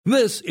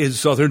This is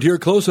Southern Tier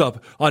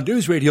Close-Up on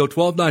News Radio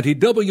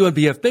 1290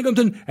 WNBF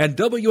Binghamton and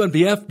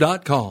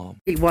WNBF.com.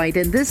 White,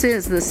 and this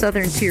is the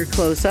Southern Tier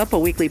Close-Up, a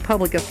weekly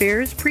public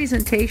affairs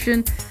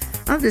presentation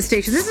of the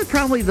station. This is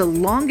probably the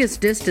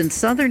longest distance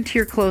Southern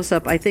Tier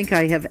Close-Up I think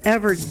I have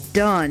ever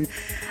done.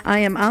 I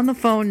am on the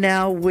phone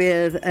now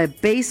with a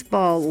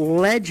baseball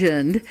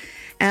legend,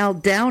 Al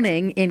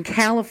Downing in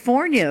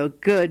California.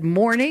 Good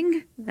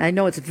morning. I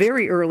know it's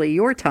very early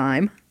your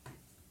time.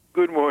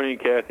 Good morning,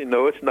 Kathy.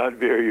 No, it's not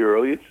very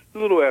early. It's a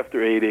little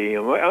after 8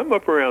 a.m. I'm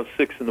up around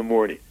 6 in the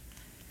morning.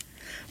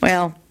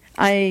 Well,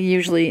 I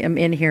usually am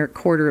in here at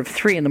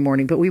 2:45 in the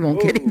morning, but we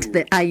won't get into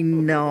that. I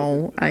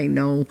know.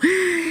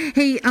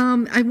 Hey,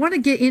 I want to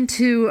get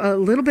into a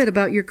little bit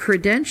about your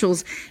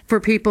credentials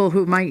for people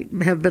who might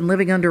have been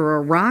living under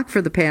a rock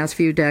for the past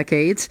few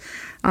decades.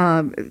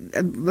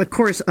 Of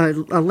course, a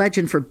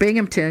legend for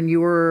Binghamton.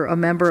 You were a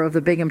member of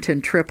the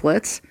Binghamton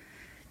Triplets.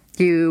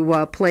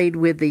 You played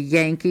with the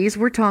Yankees.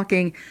 We're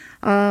talking,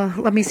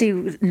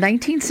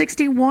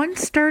 1961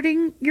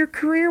 starting your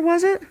career,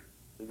 was it?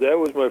 That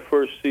was my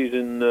first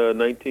season,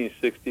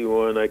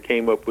 1961. I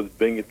came up with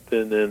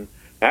Binghamton, and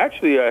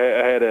actually I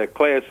had a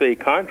Class A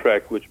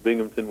contract, which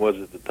Binghamton was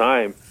at the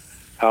time.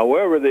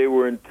 However, they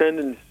were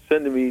intending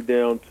sending me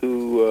down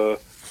to,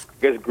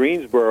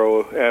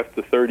 Greensboro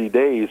after 30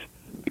 days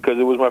because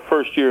it was my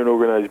first year in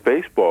organized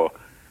baseball.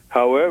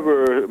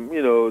 However,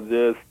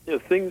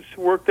 things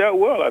worked out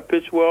well. I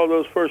pitched well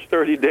those first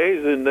 30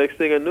 days, and next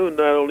thing I knew,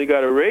 not only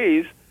got a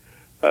raise,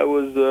 I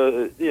was,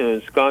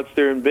 ensconced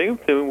there in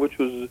Binghamton, which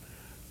was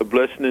a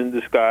blessing in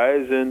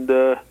disguise, and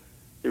it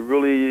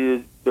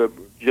really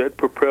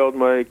jet-propelled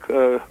my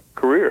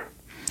career.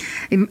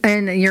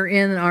 And you're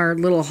in our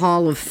little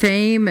Hall of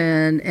Fame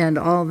and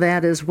all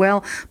that as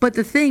well. But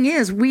the thing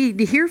is, we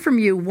hear from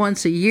you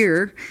once a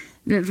year.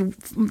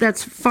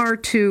 That's far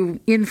too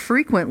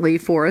infrequently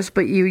for us,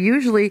 but you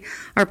usually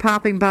are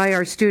popping by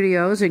our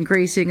studios and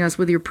gracing us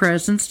with your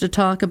presence to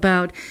talk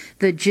about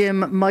the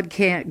Jim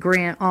Mudcat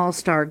Grant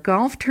All-Star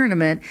Golf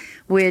Tournament,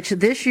 which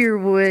this year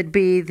would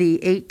be the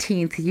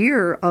 18th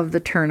year of the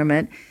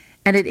tournament,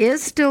 and it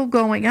is still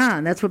going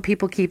on. That's what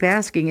people keep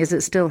asking, is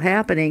it still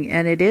happening?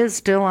 And it is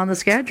still on the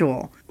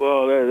schedule.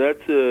 Well,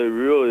 that's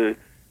really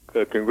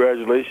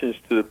congratulations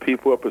to the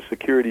people up at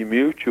Security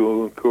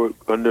Mutual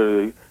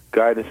under the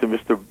guidance of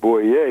Mr.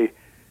 Boyer,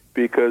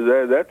 because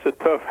that's a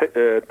tough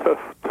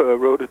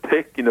road to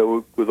take,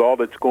 with all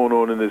that's going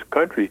on in this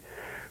country.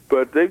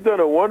 But they've done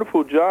a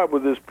wonderful job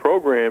with this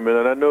program,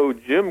 and I know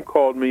Jim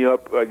called me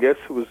up, I guess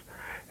it was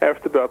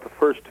after about the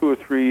first 2 or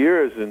 3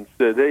 years, and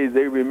said, hey,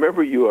 they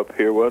remember you up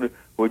here. Well,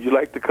 would you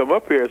like to come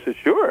up here? I said,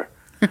 sure.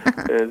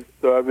 And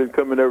so I've been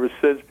coming ever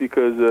since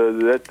because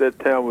that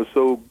town was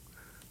so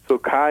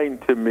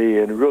kind to me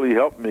and really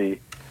helped me,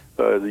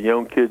 the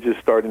young kid just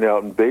starting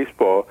out in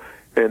baseball.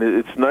 And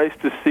it's nice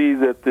to see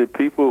that the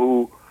people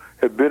who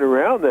have been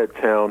around that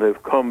town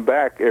have come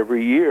back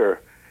every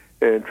year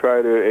and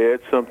try to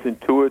add something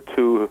to it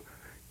to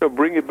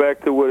bring it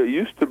back to what it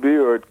used to be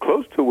or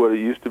close to what it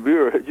used to be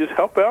or just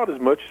help out as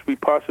much as we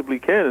possibly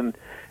can.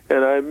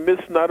 And I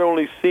miss not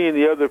only seeing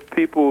the other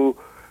people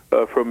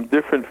from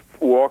different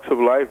walks of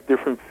life,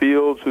 different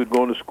fields, who'd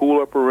gone to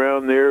school up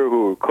around there,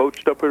 who were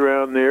coached up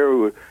around there, who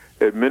were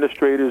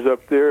administrators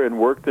up there and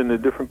worked in the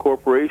different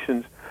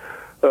corporations,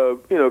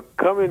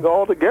 coming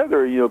all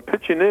together,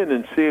 pitching in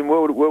and seeing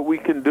what we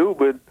can do,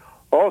 but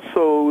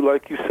also,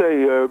 like you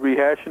say,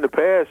 rehashing the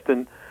past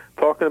and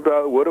talking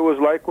about what it was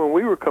like when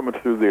we were coming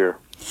through there.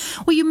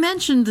 Well, you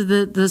mentioned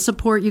the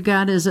support you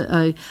got as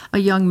a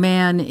young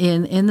man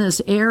in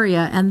this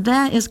area, and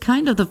that is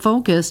kind of the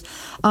focus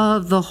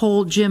of the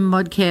whole Jim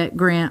Mudcat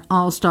Grant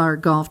All-Star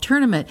Golf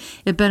Tournament.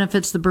 It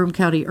benefits the Broome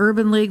County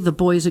Urban League, the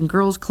Boys and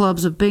Girls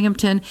Clubs of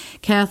Binghamton,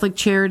 Catholic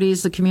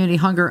Charities, the Community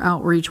Hunger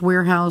Outreach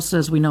Warehouse,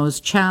 as we know as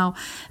CHOW,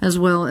 as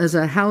well as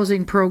a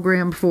housing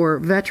program for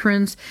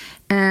veterans.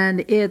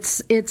 And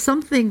it's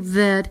something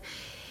that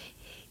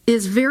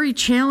is very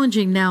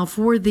challenging now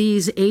for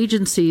these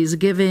agencies,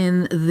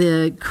 given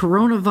the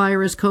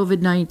coronavirus,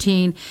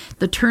 COVID-19.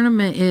 The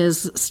tournament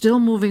is still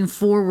moving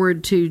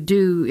forward to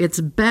do its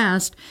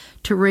best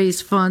to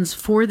raise funds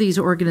for these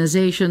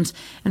organizations.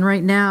 And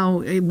right now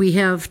we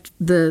have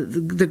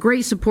the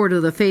great support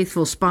of the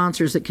faithful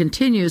sponsors that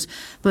continues,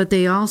 but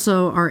they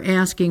also are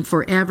asking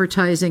for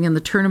advertising in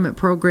the tournament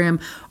program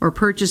or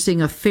purchasing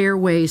a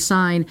Fairway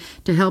sign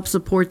to help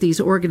support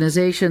these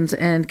organizations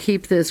and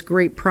keep this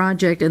great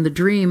project and the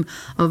dream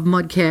of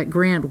Mudcat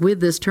Grant with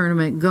this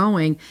tournament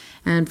going.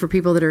 And for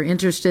people that are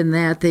interested in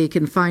that, they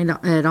can find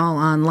it all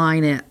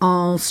online at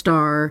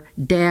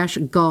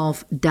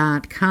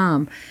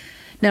allstar-golf.com.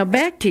 Now,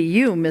 back to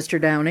you, Mr.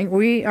 Downing.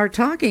 We are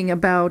talking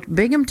about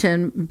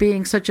Binghamton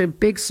being such a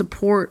big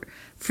support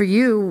for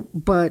you,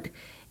 but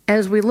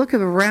as we look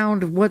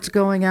around what's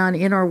going on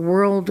in our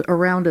world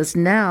around us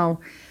now,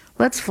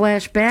 let's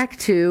flash back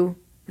to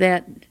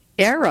that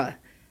era,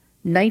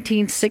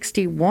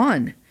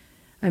 1961.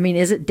 I mean,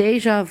 is it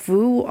deja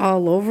vu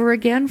all over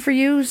again for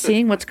you,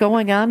 seeing what's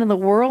going on in the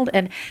world?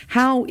 And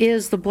how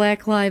is the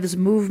Black Lives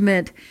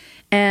Movement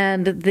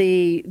and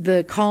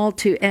the call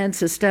to end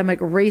systemic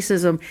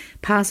racism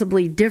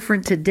possibly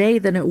different today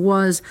than it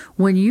was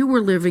when you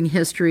were living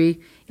history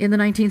in the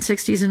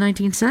 1960s and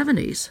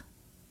 1970s?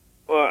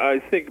 Well, I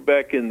think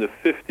back in the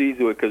 50s,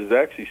 because it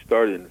actually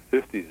started in the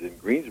 50s in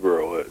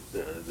Greensboro,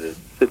 the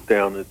sit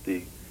down at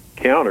the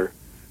counter,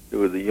 there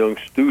were the young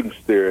students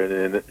there,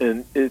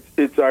 and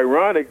it's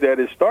ironic that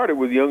it started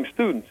with young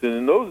students. And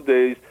in those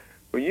days,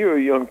 when you were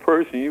a young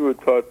person, you were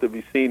taught to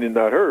be seen and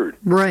not heard.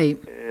 Right.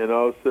 And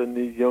all of a sudden,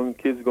 these young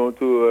kids going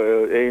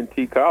to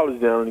A&T College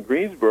down in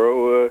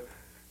Greensboro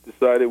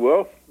decided,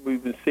 well,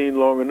 we've been seen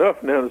long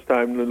enough. Now it's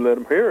time to let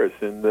them hear us.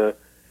 And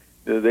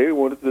they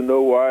wanted to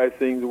know why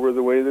things were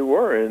the way they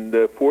were.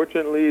 And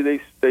fortunately,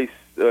 they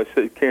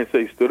can't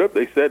say stood up.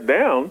 They sat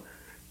down,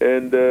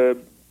 and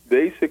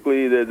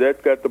basically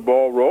that got the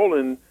ball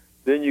rolling.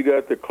 Then you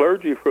got the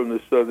clergy from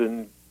the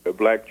southern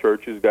black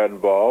churches got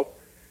involved.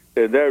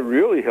 And that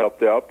really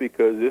helped out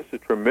because it's a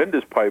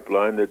tremendous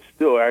pipeline that's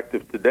still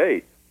active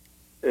today.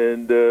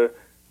 And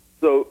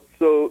so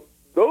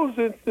those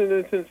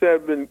incidents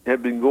have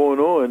been going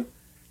on,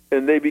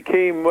 and they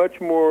became much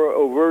more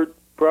overt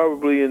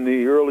probably in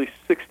the early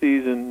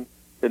 60s and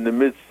in the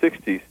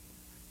mid-60s.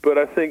 But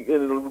I think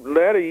in the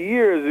latter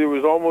years, it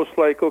was almost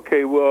like,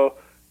 okay, well,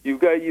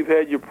 you've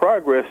had your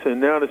progress,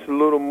 and now it's a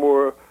little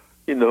more,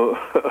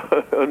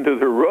 under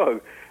the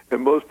rug.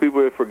 And most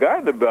people have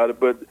forgotten about it,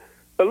 but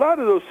a lot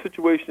of those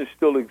situations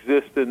still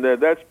exist, and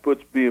that's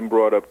what's being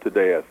brought up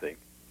today, I think.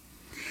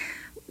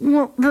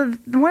 Well,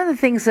 one of the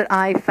things that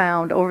I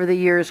found over the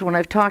years when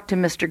I've talked to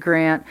Mr.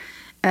 Grant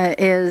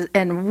is,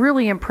 and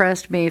really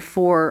impressed me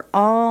for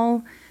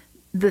all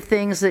the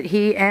things that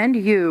he and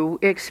you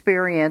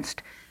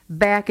experienced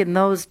back in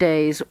those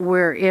days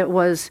where it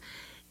was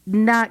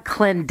not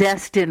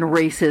clandestine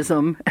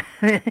racism.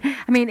 I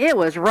mean, it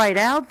was right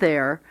out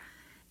there.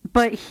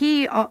 But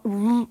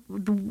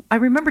I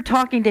remember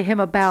talking to him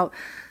about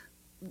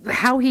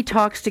how he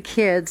talks to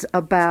kids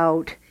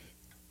about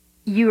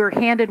you are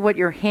handed what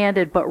you're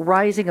handed, but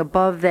rising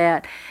above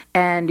that,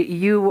 and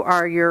you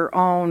are your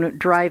own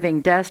driving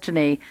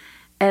destiny.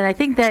 And I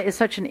think that is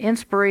such an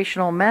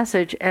inspirational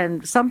message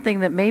and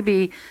something that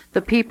maybe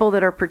the people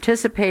that are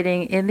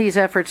participating in these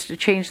efforts to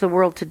change the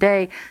world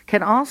today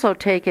can also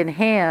take in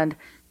hand,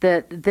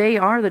 that they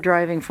are the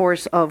driving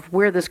force of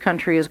where this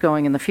country is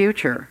going in the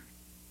future.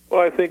 Well,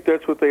 I think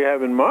that's what they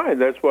have in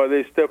mind. That's why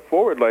they step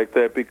forward like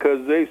that,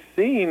 because they've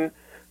seen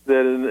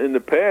that in the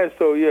past,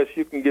 oh, yes,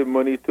 you can give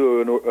money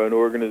to an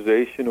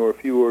organization or a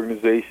few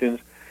organizations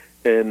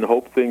and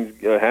hope things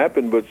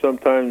happen, but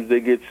sometimes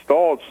they get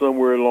stalled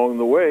somewhere along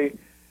the way,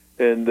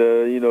 and,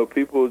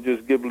 people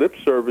just give lip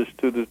service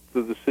to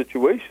the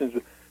situations.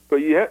 But,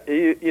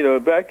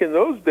 back in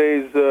those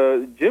days,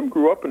 Jim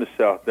grew up in the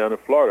South, down in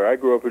Florida. I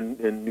grew up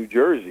in New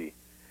Jersey.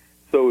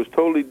 So it was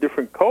totally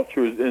different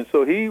cultures, and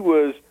so he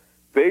was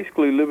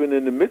basically living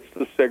in the midst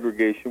of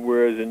segregation,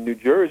 whereas in New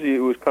Jersey it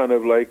was kind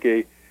of like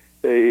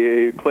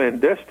a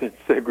clandestine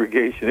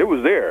segregation. It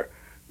was there,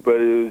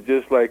 but it was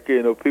just like,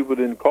 people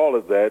didn't call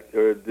it that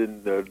or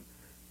didn't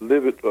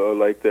live it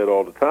like that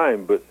all the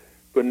time. But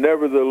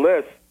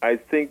nevertheless, I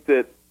think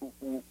that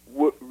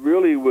what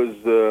really was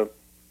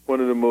one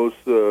of the most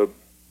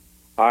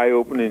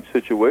eye-opening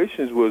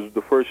situations was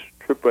the first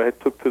trip I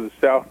took to the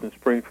South in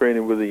spring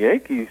training with the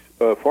Yankees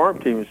farm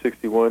team in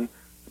 '61.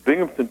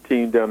 Binghamton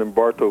team down in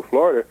Bartow,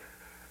 Florida,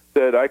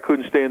 that I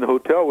couldn't stay in the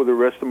hotel with the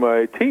rest of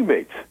my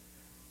teammates.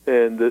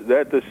 And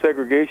the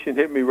segregation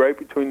hit me right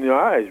between the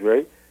eyes,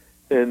 right?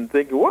 And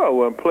thinking,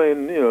 well, I'm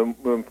playing,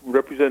 I'm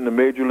representing a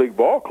major league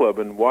ball club,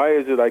 and why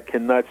is it I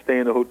cannot stay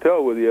in a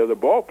hotel with the other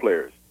ball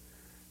players?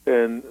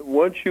 And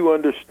once you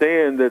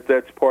understand that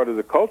that's part of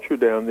the culture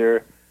down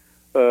there,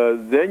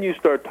 then you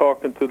start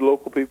talking to the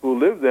local people who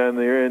live down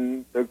there,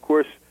 and, of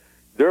course,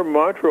 their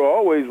mantra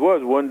always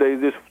was, one day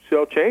this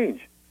shall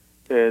change.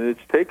 And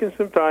it's taken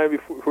some time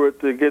for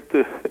it to get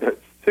to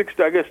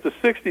 60. I guess the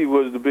 60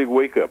 was the big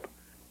wake-up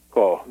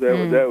call.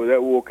 That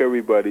woke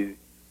everybody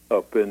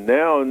up. And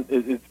now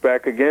it's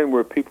back again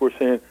where people are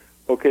saying,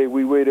 okay,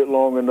 we waited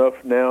long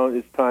enough. Now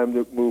it's time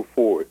to move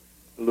forward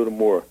a little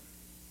more.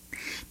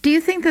 Do you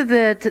think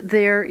that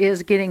there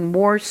is getting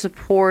more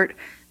support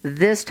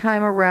this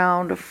time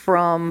around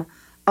from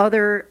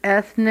other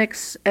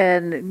ethnics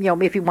and,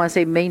 if you want to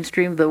say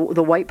mainstream, the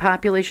white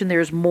population?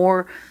 There's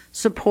more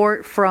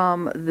support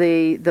from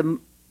the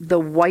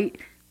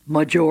white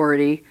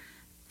majority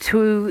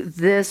to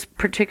this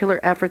particular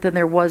effort than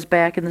there was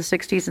back in the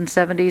 60s and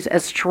 70s,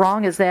 as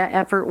strong as that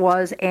effort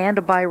was, and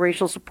a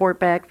biracial support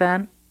back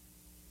then?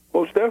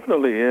 Most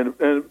definitely. And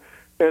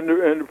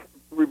the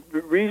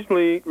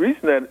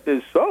reason that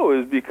is so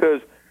is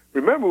because,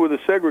 remember, with the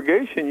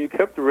segregation, you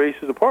kept the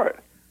races apart.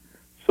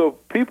 So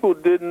people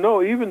didn't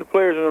know, even the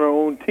players on our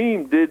own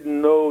team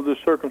didn't know the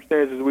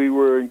circumstances we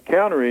were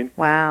encountering.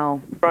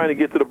 Wow. Trying to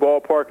get to the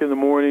ballpark in the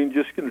morning,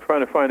 just trying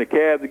to find a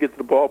cab to get to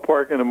the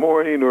ballpark in the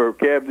morning or a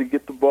cab to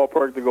get to the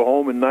ballpark to go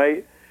home at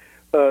night.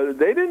 They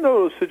didn't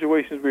know those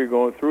situations we were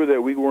going through,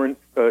 that we weren't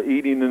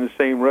eating in the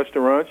same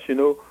restaurants, we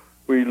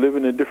were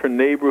living in different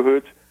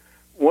neighborhoods.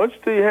 once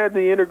they had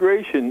the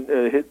integration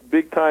hit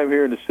big time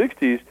here in the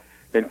 60s,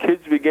 and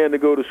kids began to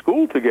go to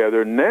school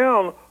together,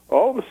 now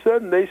all of a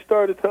sudden they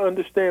started to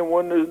understand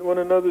one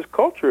another's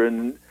culture,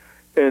 and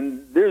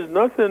there's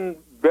nothing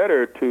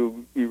better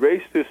to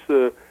erase this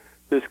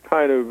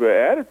kind of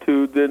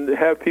attitude than to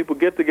have people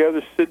get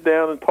together, sit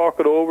down, and talk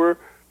it over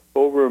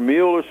a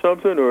meal or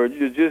something, or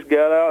you just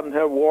get out and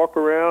have a walk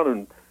around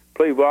and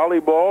play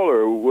volleyball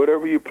or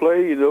whatever you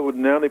play. You know,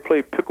 now they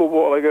play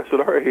pickleball, I guess, at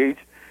our age,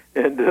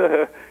 and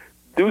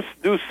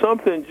do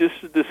something just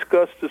to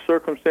discuss the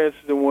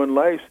circumstances in one's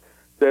life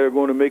that are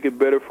going to make it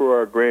better for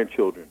our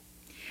grandchildren.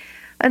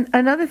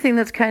 Another thing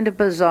that's kind of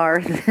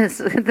bizarre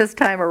this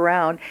time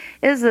around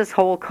is this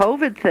whole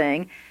COVID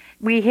thing.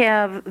 We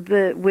have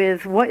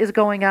with what is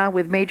going on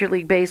with Major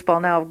League Baseball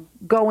now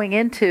going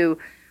into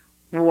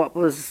what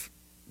was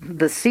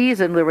the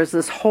season. There was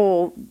this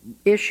whole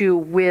issue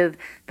with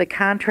the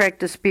contract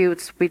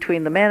disputes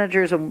between the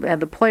managers and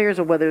the players,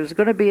 and whether there's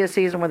going to be a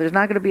season, whether there's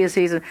not going to be a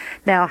season.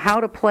 Now, how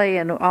to play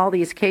and all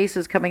these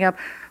cases coming up.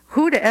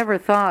 Who'd ever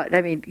thought?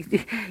 I mean,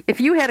 if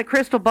you had a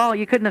crystal ball,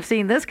 you couldn't have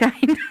seen this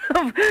kind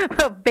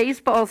of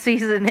baseball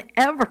season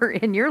ever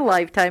in your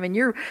lifetime, in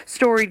your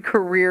storied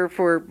career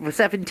for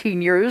 17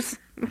 years.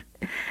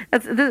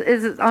 This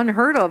is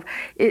unheard of.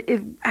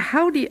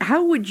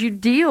 How would you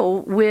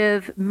deal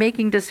with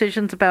making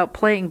decisions about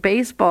playing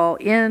baseball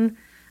in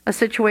a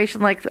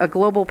situation like a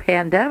global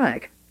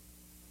pandemic?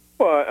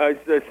 Well, I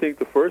think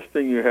the first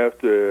thing you have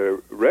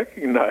to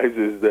recognize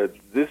is that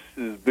this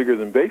is bigger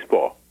than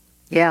baseball.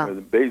 Yeah.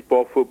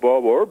 Baseball,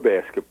 football, or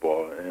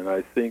basketball. And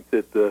I think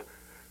that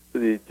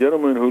the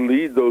gentlemen who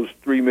lead those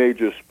three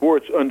major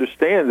sports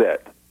understand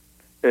that.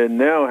 And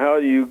now how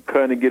do you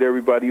kind of get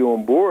everybody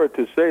on board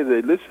to say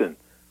that, listen,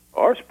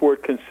 our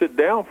sport can sit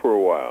down for a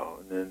while,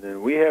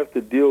 and we have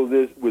to deal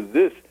with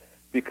this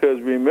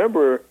because,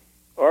 remember,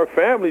 our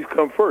families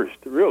come first,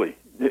 really.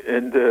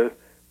 And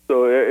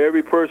so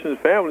every person's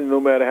family,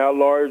 no matter how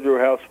large or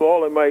how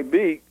small it might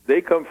be,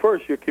 they come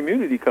first. Your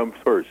community comes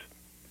first.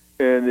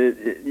 And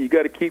you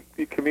got to keep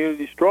your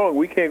community strong.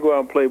 We can't go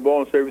out and play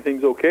ball and say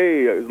everything's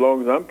okay as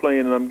long as I'm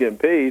playing and I'm getting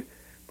paid,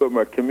 but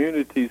my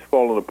community's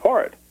falling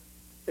apart.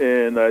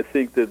 And I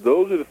think that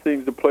those are the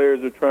things the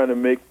players are trying to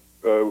make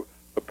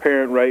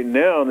apparent right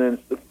now. And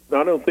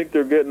I don't think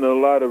they're getting a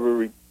lot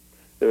of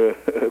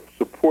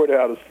support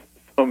out of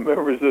some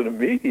members of the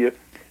media.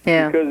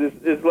 Yeah. Because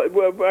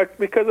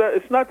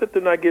it's not that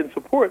they're not getting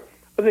support.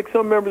 I think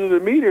some members of the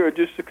media are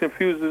just as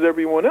confused as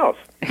everyone else.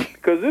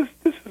 Because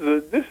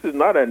this is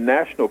not a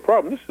national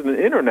problem. This is an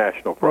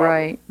international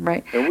problem.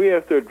 Right. And we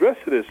have to address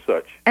it as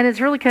such. And it's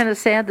really kind of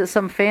sad that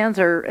some fans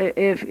are,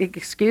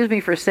 excuse me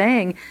for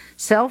saying,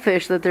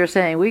 selfish, that they're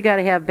saying, we got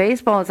to have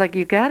baseball. It's like,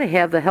 you got to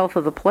have the health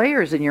of the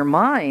players in your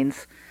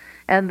minds,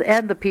 and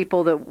the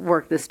people that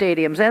work the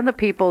stadiums, and the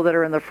people that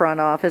are in the front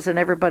office, and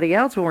everybody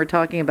else when we're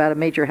talking about a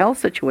major health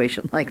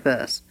situation like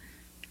this.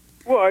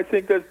 Well, I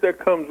think that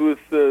comes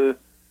with,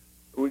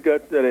 we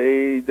got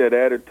that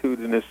attitude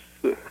in this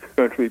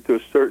country to a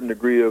certain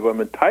degree of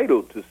I'm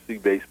entitled to see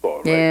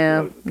baseball.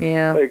 Right?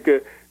 Yeah. Like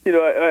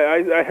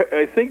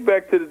I think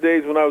back to the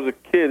days when I was a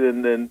kid,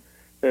 and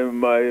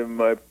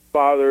my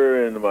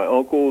father and my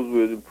uncles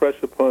would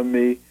impress upon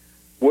me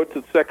what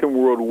the Second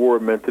World War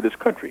meant to this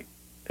country,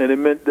 and it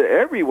meant that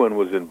everyone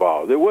was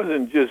involved. It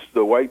wasn't just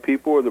the white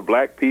people or the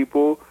black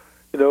people,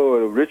 or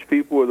the rich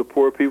people or the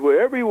poor people.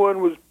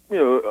 Everyone was,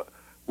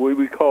 what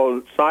we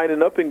call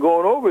signing up and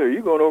going over there.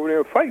 You're going over there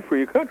and fight for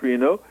your country,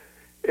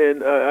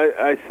 And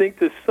I think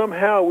that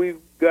somehow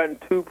we've gotten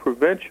too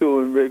provincial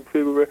and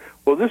people,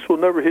 well, this will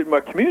never hit my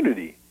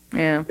community.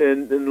 Yeah.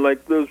 And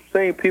like those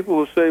same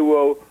people who say,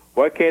 well,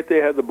 why can't they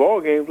have the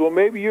ball games? Well,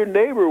 maybe your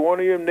neighbor, one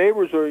of your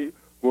neighbors or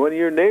one of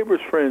your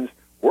neighbor's friends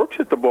works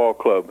at the ball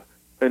club.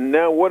 And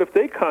now what if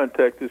they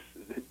contact this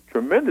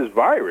tremendous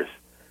virus?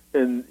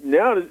 And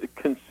now it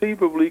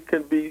conceivably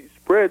can be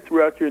spread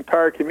throughout your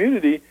entire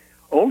community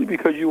only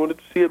because you wanted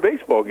to see a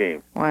baseball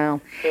game.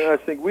 Wow. And I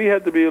think we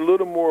have to be a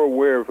little more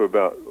aware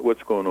about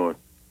what's going on.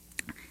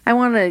 I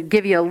want to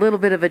give you a little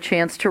bit of a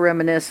chance to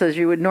reminisce, as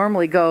you would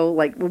normally go,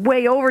 like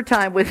way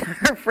overtime with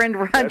our friend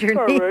Roger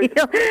Neal. Right.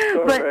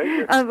 But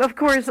right. Of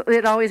course,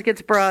 it always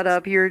gets brought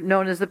up. You're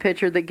known as the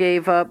pitcher that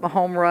gave up a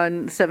home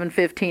run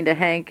 715 to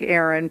Hank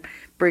Aaron,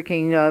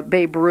 breaking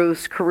Babe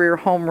Ruth's career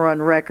home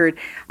run record.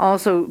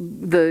 Also,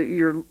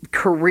 your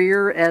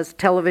career as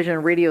television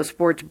and radio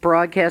sports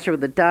broadcaster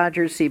with the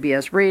Dodgers,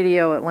 CBS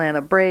Radio,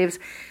 Atlanta Braves.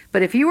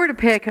 But if you were to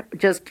pick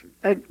just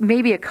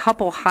maybe a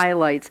couple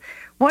highlights,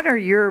 what are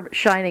your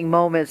shining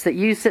moments that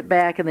you sit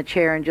back in the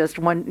chair and just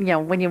when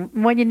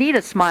you need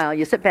a smile,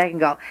 you sit back and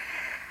go,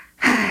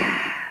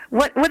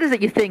 what is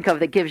it you think of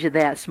that gives you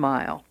that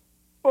smile?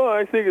 Well,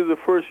 I think it was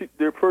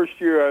their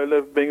first year I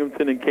left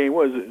Binghamton and came, it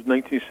was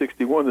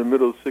 1961, the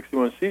middle of the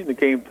 61 season, and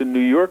came to New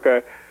York.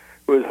 I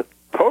was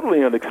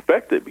totally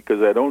unexpected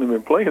because I'd only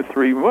been playing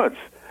 3 months.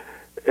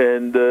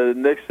 And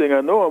next thing I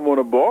know, I'm on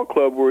a ball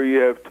club where you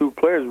have two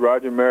players,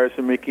 Roger Maris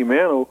and Mickey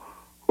Mantle,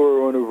 who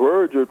are on the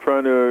verge of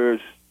trying to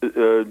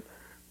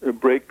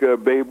break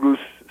Babe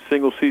Ruth's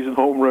single-season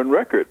home run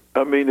record.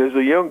 I mean, as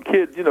a young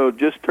kid,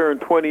 just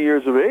turned 20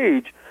 years of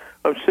age,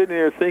 I'm sitting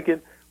there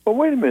thinking, well,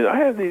 wait a minute, I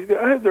have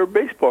their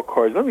baseball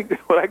cards.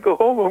 When I go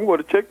home, I'm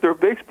going to check their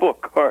baseball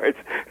cards.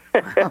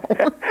 So,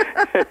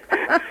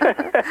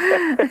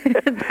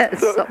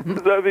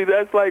 I mean,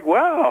 that's like,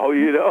 wow,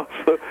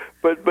 So,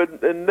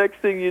 but the next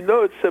thing you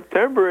know, it's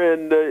September,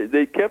 and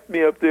they kept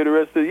me up there the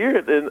rest of the year,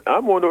 and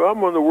I'm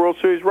on the World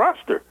Series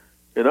roster,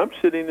 and I'm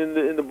sitting in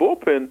the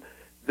bullpen.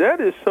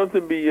 That is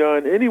something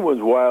beyond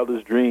anyone's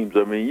wildest dreams.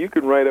 I mean, you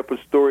can write up a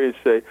story and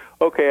say,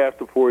 okay,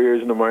 after 4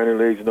 years in the minor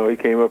leagues, he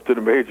came up to the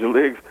major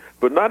leagues,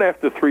 but not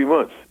after 3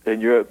 months. And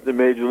you're at the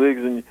major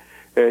leagues,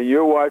 and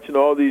you're watching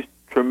all these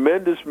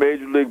tremendous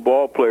major league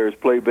ball players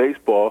play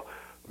baseball,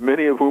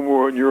 many of whom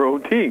were on your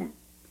own team.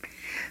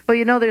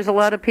 Well, there's a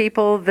lot of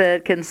people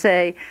that can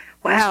say,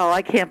 wow,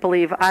 I can't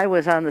believe I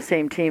was on the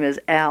same team as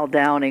Al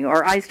Downing,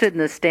 or I stood in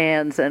the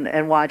stands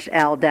and watched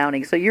Al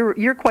Downing. So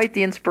you're quite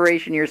the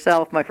inspiration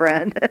yourself, my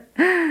friend.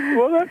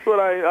 Well, that's what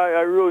I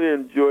really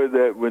enjoy,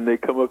 that when they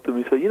come up to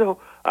me and say,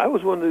 I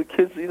was one of the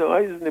kids, I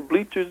was in the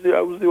bleachers there,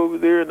 I was over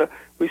there, and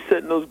we sat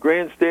in those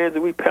grandstands,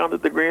 and we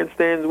pounded the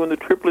grandstands when the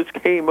Triplets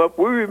came up.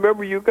 We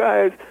remember you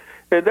guys.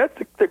 And that's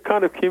the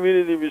kind of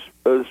community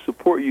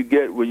support you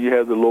get when you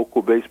have the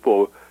local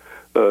baseball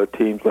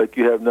teams like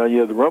you have now. You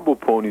have the Rumble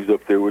Ponies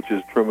up there, which is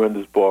a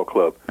tremendous ball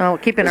club. Oh,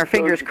 keeping our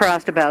fingers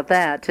crossed about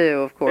that,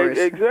 too, of course.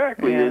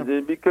 Exactly, Yeah.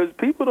 and because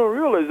people don't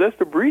realize that's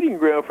the breeding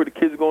ground for the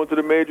kids going to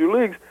the major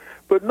leagues.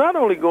 But not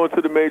only going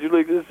to the major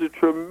leagues, it's a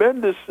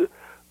tremendous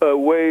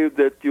way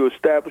that you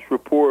establish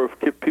rapport of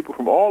people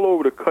from all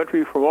over the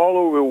country, from all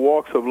over the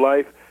walks of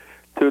life,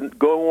 to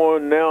go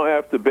on now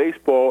after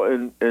baseball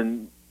and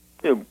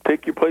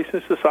take your place in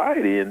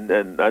society,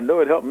 and I know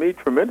it helped me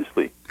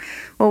tremendously.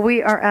 Well,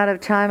 we are out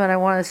of time, and I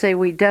want to say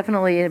we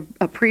definitely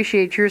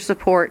appreciate your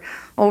support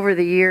over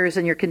the years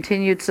and your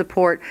continued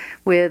support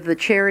with the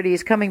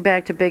charities coming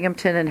back to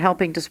Binghamton and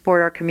helping to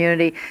support our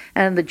community,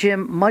 and the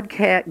Jim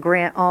Mudcat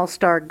Grant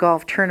All-Star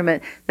Golf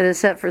Tournament that is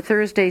set for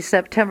Thursday,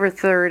 September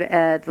 3rd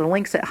at the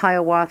links at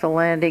Hiawatha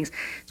Landings.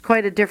 It's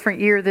quite a different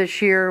year this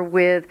year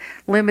with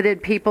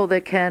limited people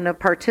that can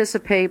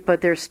participate, but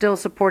they're still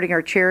supporting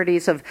our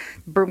charities of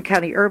Broome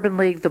County Urban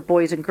League, the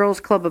Boys and Girls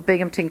Club of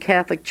Binghamton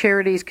Catholic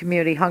Charities,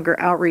 Community Hunger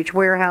Outreach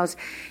Warehouse,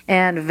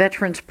 and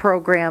veterans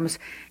programs.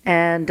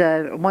 And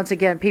once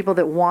again, people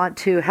that want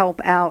to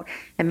help out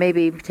and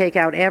maybe take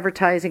out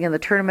advertising in the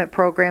tournament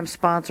program,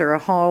 sponsor a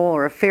hole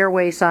or a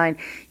fairway sign,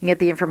 you can get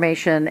the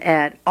information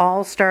at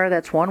All-Star,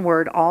 that's one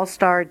word,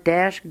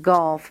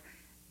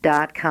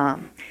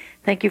 allstar-golf.com.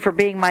 Thank you for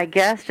being my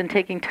guest and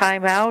taking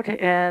time out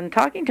and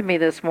talking to me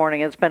this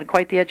morning. It's been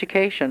quite the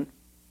education.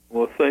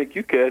 Well, thank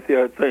you, Kathy.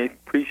 I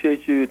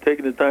appreciate you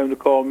taking the time to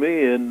call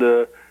me and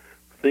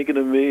thinking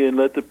of me, and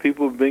let the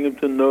people of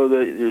Binghamton know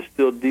that you're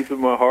still deep in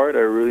my heart.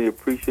 I really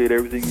appreciate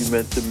everything you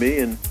meant to me,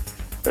 and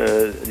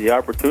the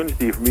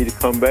opportunity for me to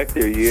come back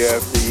there year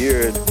after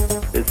year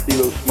and see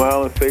those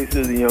smiling faces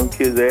of the young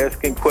kids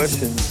asking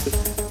questions,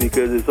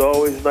 because it's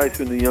always nice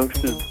when the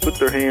youngsters put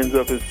their hands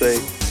up and say,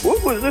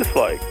 what was this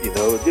like?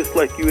 Just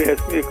like you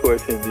asked me a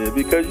question,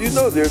 because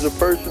there's a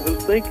person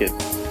who's thinking,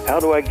 how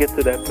do I get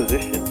to that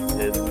position?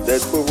 And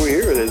that's what we're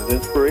here as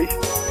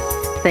inspiration.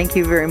 Thank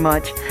you very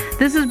much.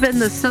 This has been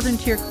the Southern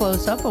Tier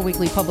Close-Up, a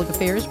weekly public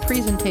affairs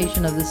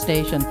presentation of the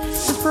station.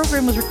 This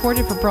program was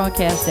recorded for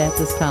broadcast at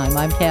this time.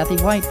 I'm Kathy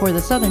White for the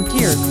Southern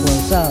Tier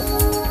Close-Up.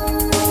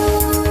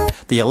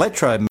 The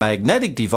electromagnetic device